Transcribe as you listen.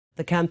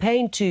The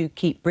campaign to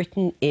keep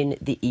Britain in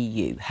the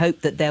EU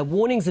hoped that their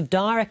warnings of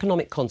dire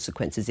economic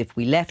consequences if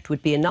we left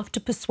would be enough to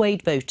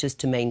persuade voters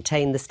to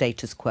maintain the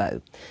status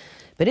quo.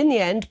 But in the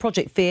end,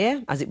 Project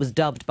Fear, as it was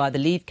dubbed by the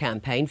Leave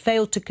campaign,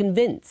 failed to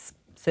convince.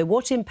 So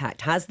what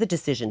impact has the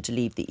decision to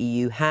leave the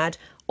EU had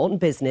on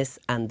business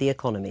and the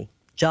economy?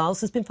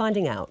 Giles has been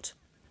finding out.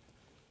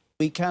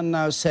 We can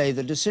now say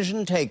the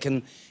decision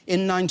taken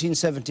in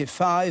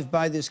 1975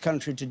 by this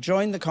country to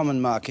join the common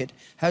market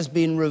has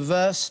been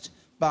reversed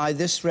by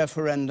this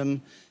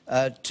referendum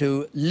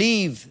to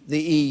leave the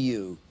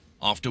EU.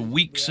 After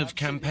weeks of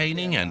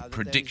campaigning and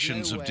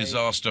predictions of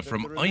disaster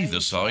from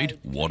either side,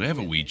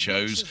 whatever we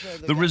chose,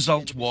 the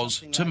result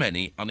was, to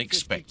many,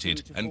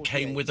 unexpected and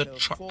came with a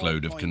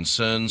truckload of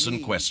concerns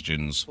and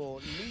questions.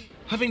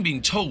 Having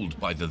been told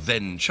by the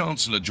then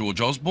Chancellor George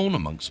Osborne,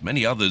 amongst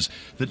many others,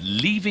 that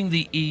leaving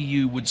the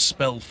EU would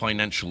spell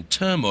financial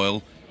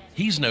turmoil,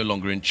 he's no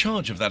longer in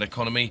charge of that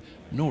economy,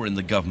 nor in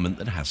the government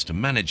that has to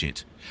manage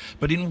it.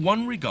 But in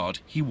one regard,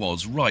 he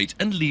was right,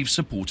 and Leave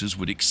supporters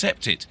would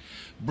accept it.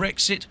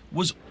 Brexit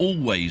was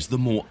always the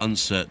more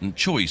uncertain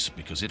choice,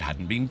 because it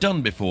hadn't been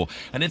done before.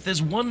 And if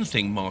there's one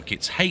thing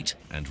markets hate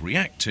and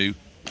react to,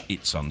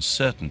 it's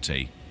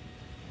uncertainty.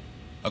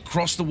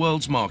 Across the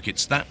world's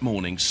markets that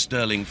morning,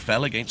 sterling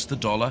fell against the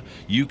dollar,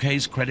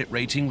 UK's credit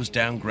rating was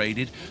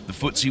downgraded, the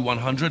FTSE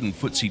 100 and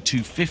FTSE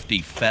 250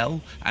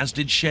 fell, as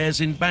did shares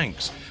in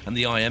banks, and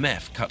the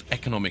IMF cut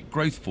economic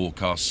growth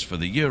forecasts for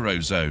the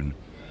Eurozone.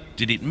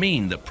 Did it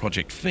mean that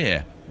Project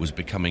Fear was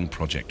becoming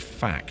Project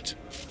Fact?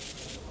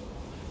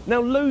 Now,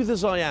 loath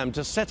as I am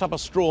to set up a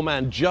straw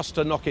man just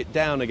to knock it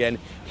down again,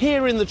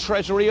 here in the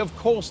Treasury, of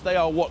course they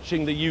are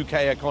watching the UK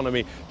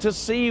economy to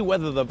see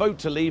whether the vote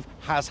to leave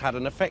has had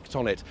an effect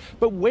on it.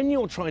 But when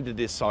you're trying to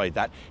decide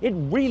that, it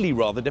really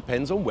rather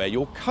depends on where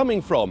you're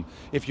coming from.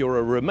 If you're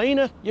a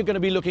Remainer, you're going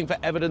to be looking for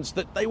evidence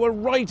that they were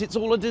right, it's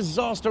all a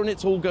disaster and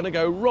it's all going to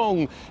go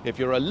wrong. If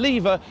you're a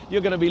Leaver,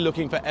 you're going to be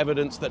looking for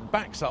evidence that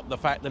backs up the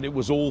fact that it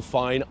was all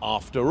fine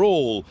after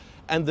all.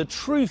 And the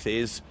truth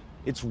is,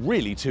 it's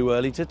really too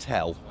early to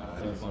tell.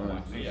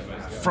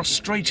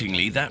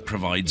 Frustratingly, that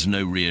provides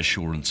no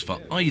reassurance for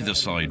either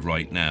side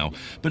right now.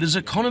 But as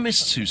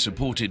economists who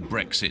supported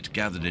Brexit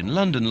gathered in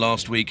London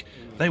last week,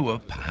 they were,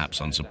 perhaps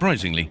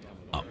unsurprisingly,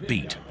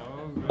 upbeat.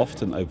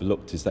 Often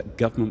overlooked is that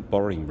government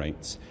borrowing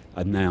rates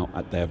are now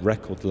at their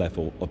record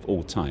level of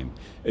all time.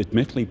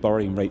 Admittedly,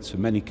 borrowing rates for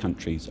many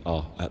countries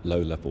are at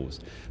low levels,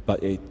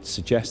 but it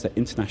suggests that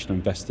international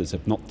investors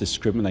have not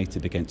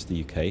discriminated against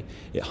the UK.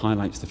 It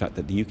highlights the fact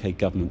that the UK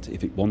government,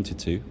 if it wanted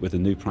to, with a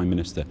new Prime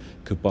Minister,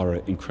 could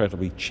borrow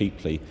incredibly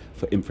cheaply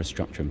for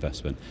infrastructure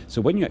investment. So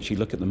when you actually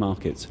look at the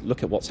markets,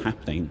 look at what's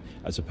happening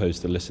as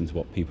opposed to listen to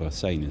what people are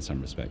saying in some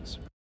respects.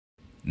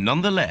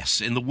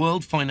 Nonetheless, in the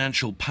world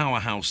financial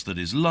powerhouse that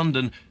is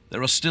London,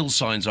 there are still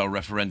signs our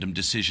referendum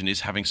decision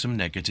is having some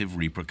negative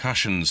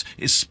repercussions,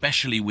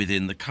 especially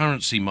within the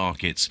currency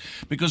markets.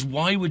 Because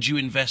why would you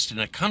invest in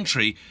a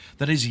country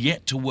that is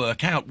yet to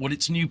work out what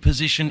its new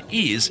position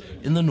is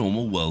in the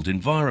normal world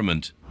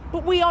environment?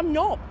 But we are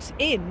not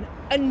in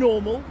a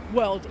normal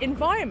world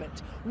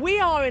environment. We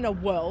are in a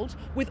world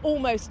with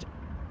almost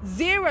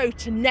zero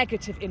to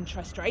negative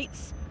interest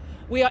rates.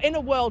 We are in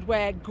a world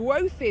where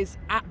growth is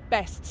at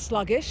best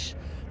sluggish.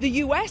 The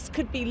US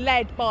could be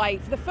led by,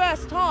 for the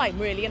first time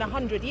really in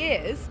 100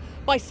 years,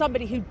 by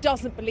somebody who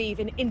doesn't believe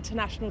in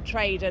international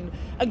trade and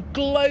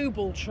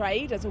global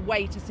trade as a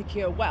way to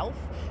secure wealth.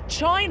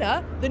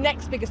 China, the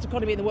next biggest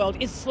economy in the world,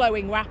 is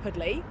slowing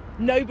rapidly.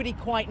 Nobody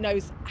quite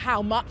knows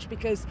how much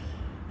because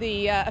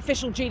the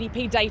official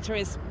GDP data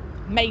is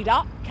made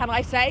up, can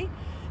I say?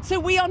 So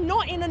we are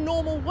not in a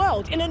normal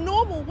world. In a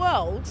normal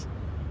world,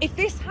 if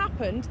this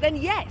happened, then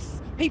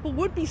yes, people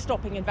would be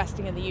stopping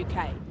investing in the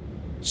UK.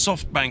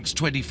 SoftBank's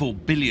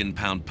 £24 billion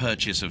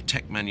purchase of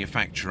tech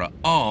manufacturer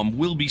Arm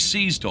will be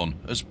seized on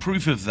as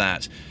proof of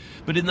that.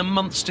 But in the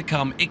months to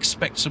come,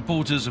 expect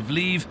supporters of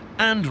Leave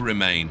and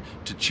Remain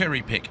to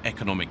cherry-pick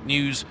economic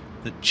news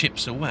that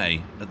chips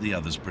away at the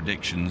other's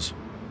predictions.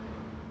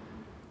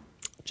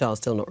 Giles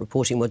still not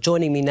reporting. Well,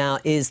 joining me now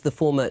is the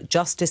former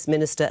Justice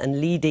Minister and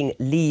leading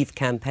Leave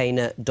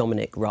campaigner,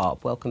 Dominic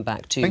Raab. Welcome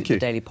back to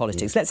Daily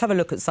Politics. Let's have a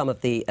look at some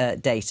of the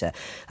data.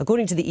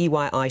 According to the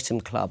EY Item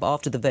Club,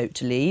 after the vote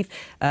to leave,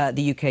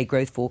 the UK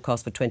growth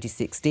forecast for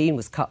 2016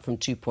 was cut from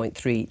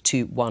 2.3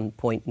 to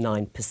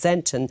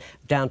 1.9% and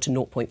down to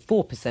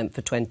 0.4%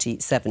 for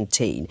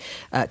 2017.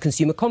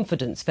 Consumer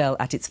confidence fell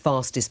at its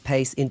fastest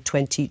pace in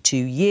 22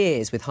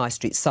 years, with High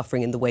Street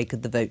suffering in the wake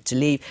of the vote to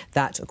leave.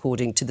 That,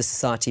 according to the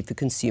Society for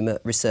Consumer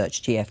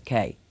Research,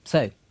 GfK.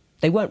 So,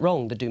 they weren't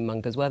wrong, the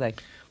doommongers, were they?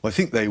 Well, I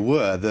think they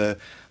were.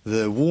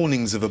 The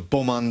warnings of a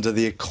bomb under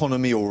the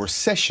economy or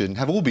recession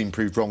have all been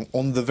proved wrong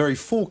on the very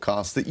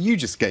forecast that you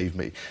just gave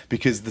me,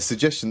 because the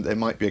suggestion that there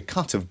might be a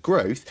cut of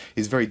growth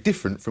is very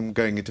different from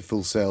going into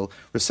full-scale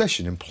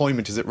recession.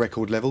 Employment is at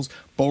record levels.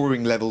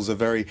 Borrowing levels are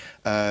very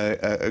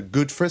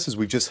good for us, as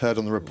we've just heard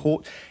on the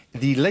report.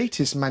 The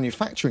latest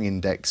manufacturing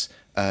index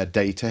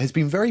data has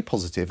been very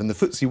positive, and the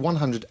FTSE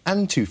 100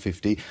 and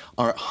 250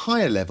 are at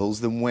higher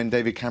levels than when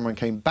David Cameron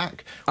came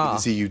back with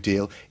his EU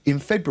deal in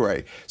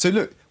February. So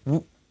look,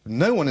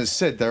 no one has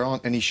said there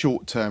aren't any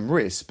short-term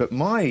risks, but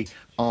my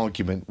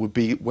argument would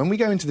be when we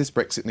go into this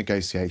Brexit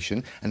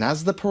negotiation and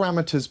as the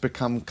parameters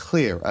become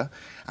clearer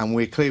and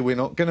we're clear we're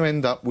not going to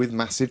end up with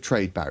massive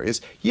trade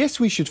barriers, yes,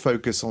 we should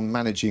focus on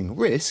managing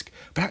risk,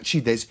 but actually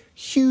there's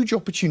huge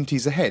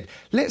opportunities ahead.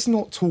 Let's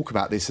not talk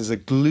about this as a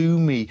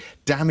gloomy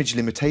damage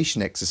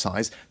limitation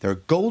exercise. There are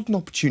golden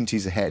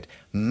opportunities ahead.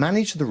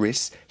 Manage the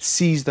risks,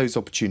 seize those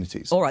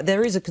opportunities. All right,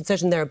 there is a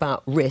concession there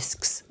about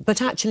risks,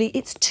 but actually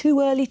it's too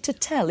early to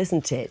tell,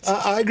 isn't it?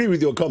 I agree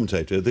with your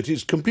commentator that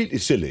it's completely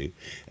silly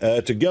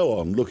to go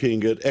on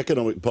looking at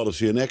economic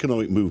policy and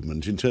economic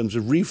movement in terms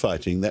of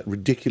refighting that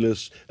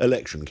ridiculous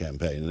election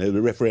campaign,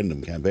 the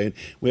referendum campaign,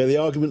 where the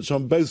arguments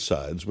on both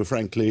sides were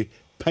frankly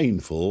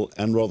painful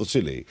and rather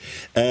silly.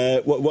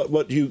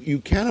 What you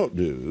cannot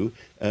do,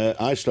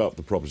 I start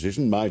the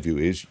proposition, my view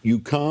is, you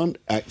can't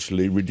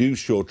actually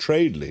reduce your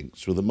trade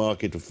links with a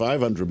market of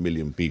 500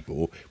 million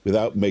people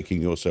without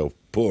making yourself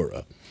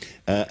poorer.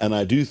 And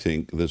I do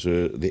think there's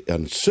the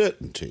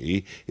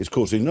uncertainty is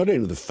causing not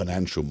only the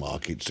financial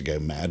markets to go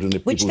mad, and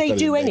which they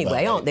do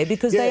anyway, aren't they?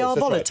 Because they are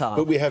volatile. Right.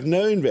 But we have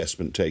no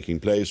investment taking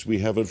place. We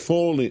have a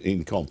fall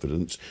in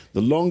confidence.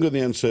 The longer the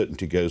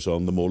uncertainty goes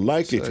on, the more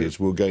likely it is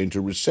we'll go into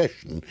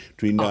recession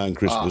between now and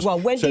Christmas. Well,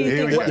 when do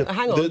you think?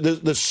 Hang on.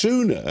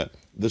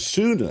 The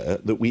sooner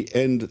that we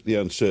end the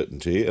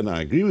uncertainty, and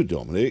I agree with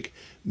Dominic,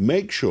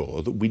 make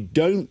sure that we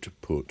don't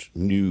put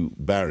new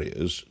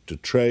barriers to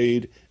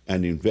trade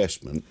and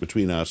investment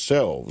between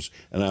ourselves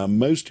and our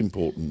most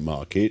important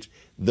market,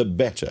 the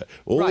better.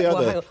 All the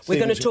other things, we're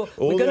going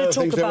to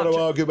talk about,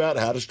 argue about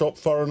how to stop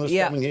foreigners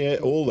coming here,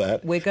 all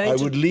that. I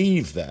would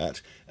leave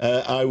that.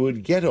 I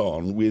would get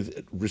on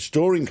with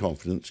restoring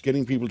confidence,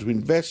 getting people to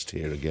invest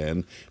here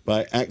again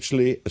by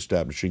actually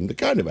establishing the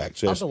kind of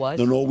access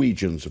the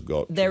Norwegians have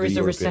got. There is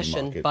a European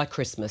recession market. by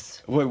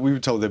Christmas. Well, we were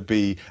told there'd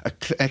be an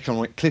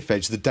economic cliff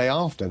edge the day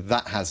after.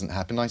 That hasn't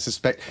happened. I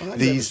suspect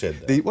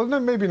well, no,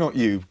 maybe not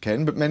you,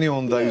 Ken, but many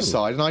on those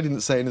sides. And I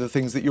didn't say any of the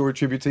things that you're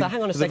attributing. But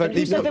hang on a second.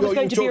 Who said there was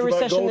going to be a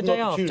recession the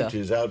day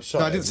after? Outside,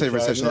 no, I didn't say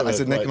recession. I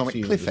said an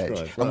economic cliff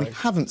edge. And we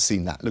haven't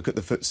seen that. Look at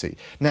the FTSE.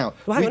 Now,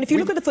 well, hang on. If you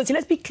look at the FTSE,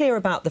 let's be clear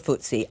about the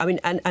FTSE. I mean,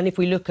 and if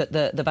we look at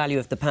the value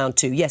of the pound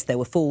too, yes, there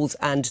were falls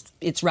and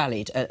it's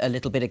rallied a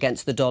little bit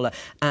against the dollar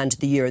and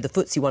the euro. The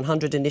FTSE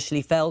 100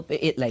 initially fell,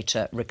 but it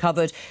later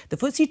recovered. The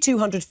FTSE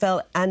 200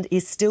 fell and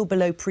is still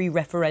below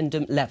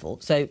pre-referendum level.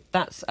 So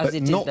that's as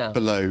it is now. But not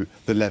below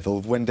the level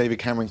of when David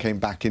Cameron came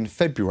back in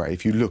February,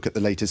 if you look at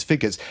the latest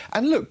figures.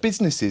 And look,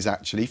 businesses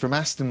actually, from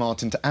Aston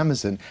Martin to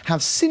Amazon,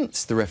 have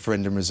since the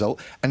referendum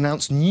result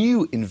announced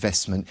new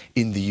investment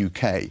in the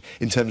UK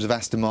in terms of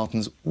Aston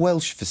Martin's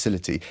Welsh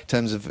facility, in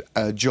terms of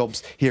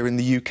jobs here in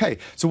the UK.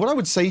 So what I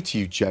would say to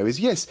you, Joe, is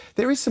yes,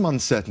 there is some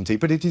uncertainty,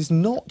 but it is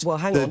not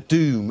the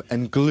doom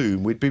and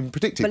gloom we'd been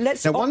predicting. But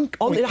let's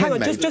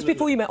just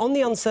before you make on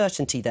the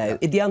uncertainty though,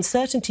 the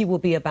uncertainty will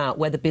be about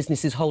whether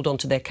businesses hold on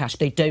to their cash,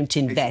 they don't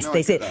invest.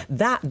 They say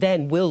that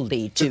then will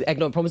lead to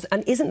economic problems.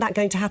 And isn't that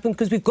going to happen?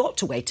 Because we've got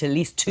to wait at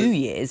least 2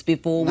 years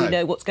before we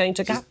know what's going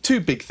to happen. Two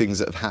big things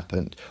that have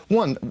happened.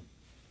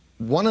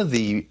 One of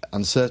the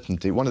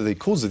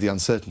causes of the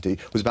uncertainty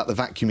was about the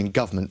vacuum in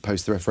government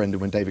post the referendum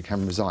when David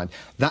Cameron resigned.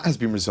 That has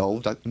been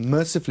resolved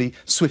mercifully,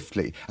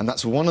 swiftly, and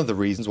that's one of the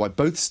reasons why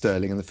both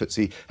Sterling and the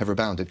FTSE have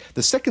rebounded.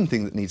 The second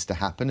thing that needs to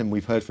happen, and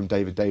we've heard from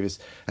David Davis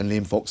and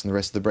Liam Fox and the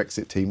rest of the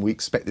Brexit team, we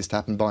expect this to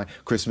happen by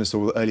Christmas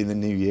or early in the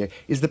new year,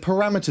 is the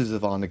parameters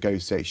of our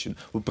negotiation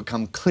will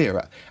become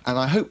clearer. And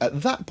I hope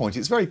at that point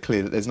it's very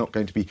clear that there's not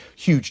going to be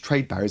huge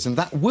trade barriers, and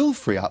that will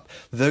free up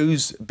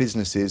those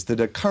businesses that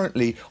are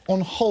currently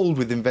on hold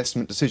with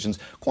investment decisions,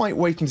 quite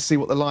waiting to see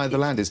what the lie of the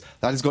land is.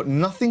 That has got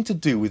nothing to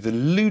do with the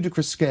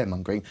ludicrous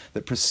scaremongering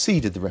that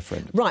preceded the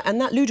referendum. Right,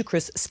 and that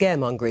ludicrous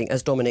scaremongering,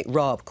 as Dominic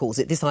Raab calls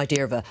it, this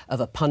idea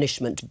of a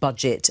punishment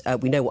budget.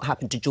 We know what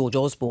happened to George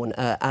Osborne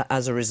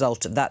as a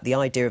result of that. The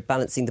idea of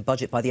balancing the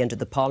budget by the end of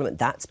the Parliament,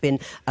 that's been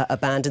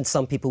abandoned.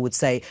 Some people would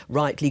say,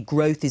 rightly,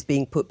 growth is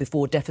being put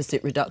before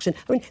deficit reduction.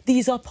 I mean,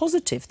 these are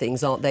positive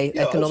things, aren't they,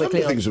 economically? Some of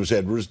the things that were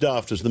said were as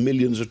daft as the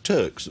millions of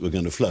Turks that were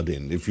going to flood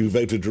in if you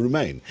voted to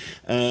remain.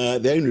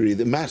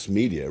 The mass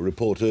media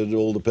reported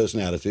all the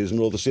personalities and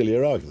all the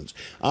sillier arguments.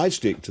 I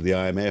stick to the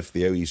IMF,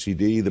 the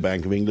OECD, the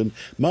Bank of England.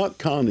 Mark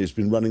Carney's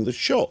been running the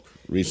shop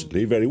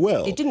recently very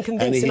well. It didn't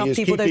convince enough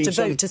people, though, to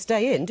vote to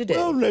stay in, did it?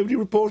 Well, nobody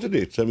reported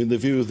it. I mean, the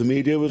view of the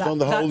media was, on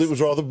the whole, it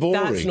was rather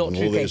boring. That's not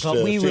true,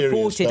 Clarke. We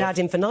reported ad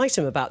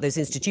infinitum about those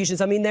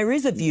institutions. I mean, there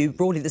is a view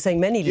broadly that's saying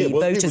many Leave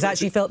voters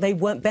actually felt they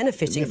weren't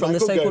benefiting from the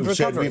so-called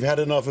recovery. We've had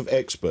enough of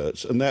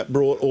experts, and that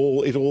brought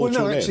it all to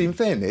an end. Actually, in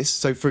fairness,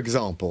 so, for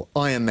example,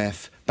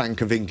 IMF,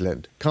 Bank of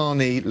England,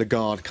 Carney,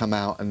 Lagarde come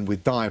out and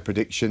with dire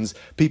predictions.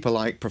 People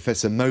like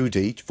Professor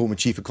Modi, former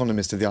chief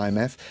economist of the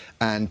IMF,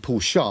 and Paul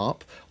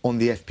Sharp on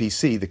the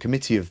FPC, the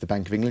committee of the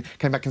Bank of England,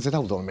 came back and said,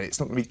 hold on a minute, it's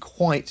not going to be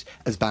quite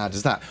as bad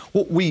as that.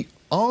 What we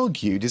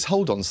argued is,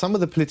 hold on, some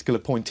of the political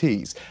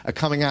appointees are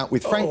coming out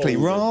with, frankly,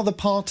 rather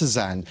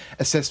partisan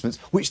assessments,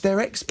 which their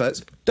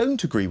experts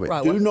don't agree with.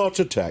 Right, do not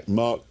attack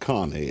Mark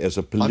Carney as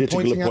a political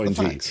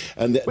appointee.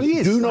 And he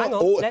is. Do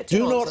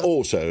not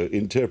also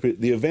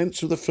interpret the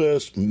events of the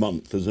first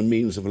month as a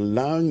means of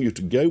allowing you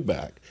to go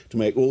back to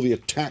make all the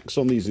attacks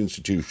on these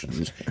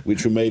institutions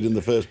which were made in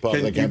the first part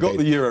of the campaign. You got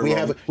the euro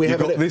wrong. You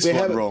got this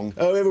one wrong.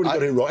 Oh, everybody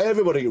got it wrong.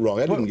 Everybody got it wrong.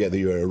 I didn't get the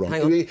euro wrong.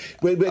 Hang on.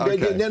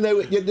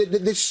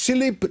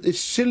 This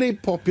silly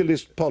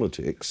populist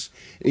politics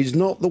is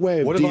not the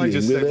way of dealing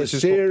with a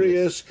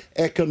serious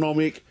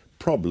economic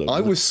problem. I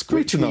was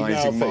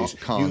scrutinising Mark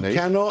Carney. You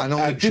cannot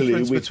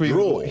actually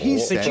withdraw.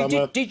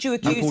 Did you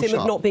accuse him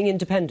of not being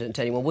independent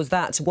anymore?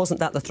 Wasn't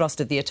that the thrust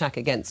of the attack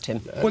against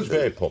him? Well,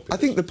 very popular. I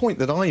think the point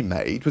that I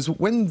made was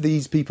when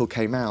these people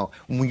came out,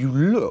 when you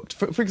looked,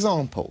 for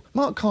example,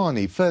 Mark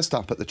Carney, first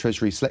up at the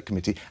Treasury Select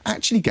Committee,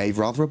 actually gave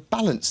rather a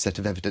balanced set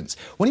of evidence.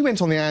 When he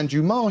went on the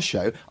Andrew Marr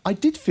show, I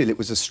did feel it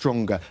was a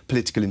stronger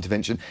political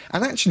intervention.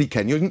 And actually,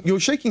 Ken, you're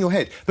shaking your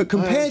head, but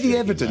compare the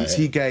evidence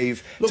he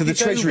gave to the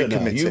Treasury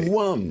Committee. You've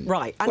won.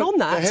 Right, and on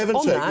that,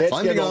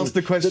 I'm being asked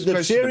the question.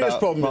 The serious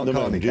problem at the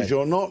moment is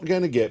you're not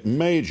going to get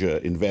major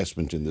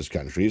investment in this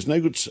country. It's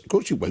no good. Of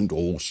course, you won't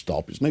all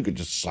stop. It's no good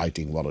just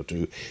citing one or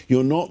two.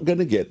 You're not going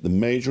to get the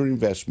major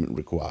investment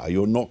required.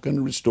 You're not going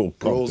to restore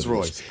confidence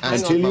Rolls-Royce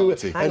until you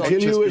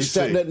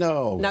establish.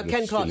 No. Now,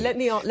 Ken Clarke, let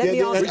me ask,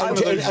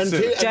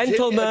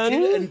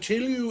 gentlemen,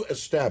 until you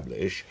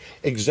establish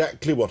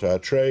exactly what our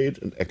trade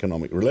and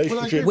economic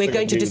relationships. We're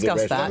going to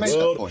discuss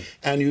that.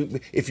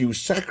 And if you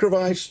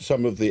sacrifice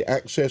some of the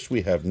access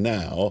we have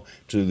now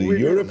to the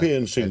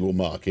European single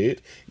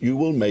market, you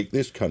will make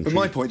this country. But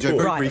my point, Joe,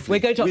 very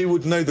briefly, we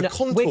would know the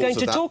contours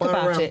of that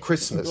by around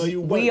Christmas.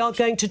 We are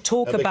going to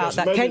talk about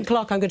that. Ken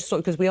Clarke, I'm going to talk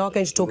because we are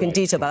going to talk in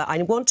detail about that.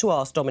 I want to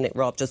ask Dominic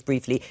Raab just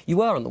briefly. You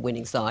were on the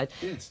winning side.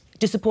 Yes.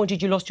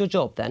 Disappointed you lost your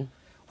job then?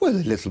 Well,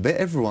 a little bit.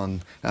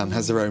 Everyone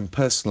has their own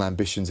personal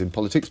ambitions in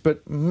politics,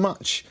 but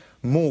much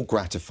more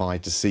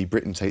gratified to see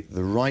Britain take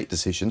the right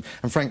decision.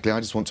 And frankly,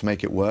 I just want to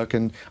make it work,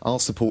 and I'll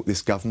support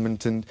this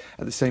government and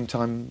at the same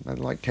time,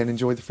 like Ken,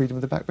 enjoy the freedom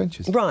of the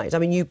backbenchers. Right. I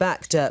mean, you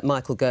backed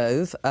Michael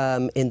Gove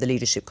in the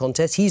leadership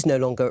contest. He's no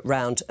longer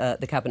round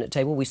the cabinet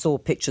table. We saw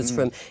pictures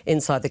from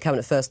inside the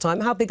cabinet first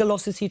time. How big a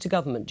loss is he to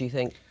government, do you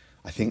think?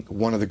 I think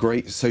one of the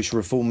great social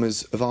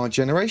reformers of our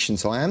generation,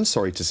 so I am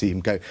sorry to see him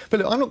go. But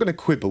look, I'm not going to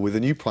quibble with a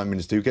new Prime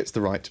Minister who gets the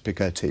right to pick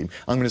her team.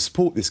 I'm going to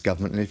support this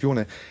government, and if you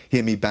want to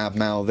hear me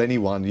badmouth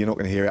anyone, you're not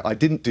going to hear it. I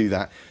didn't do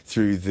that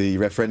through the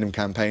referendum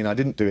campaign, I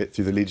didn't do it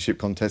through the leadership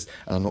contest,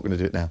 and I'm not going to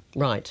do it now.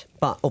 Right,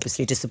 but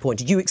obviously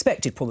disappointed. You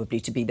expected probably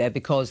to be there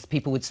because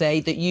people would say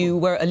that you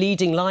were a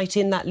leading light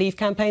in that Leave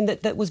campaign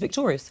that was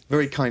victorious.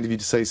 Very kind of you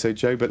to say so,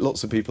 Joe, but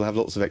lots of people have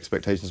lots of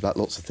expectations about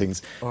lots of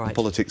things. All right. And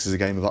politics is a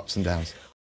game of ups and downs.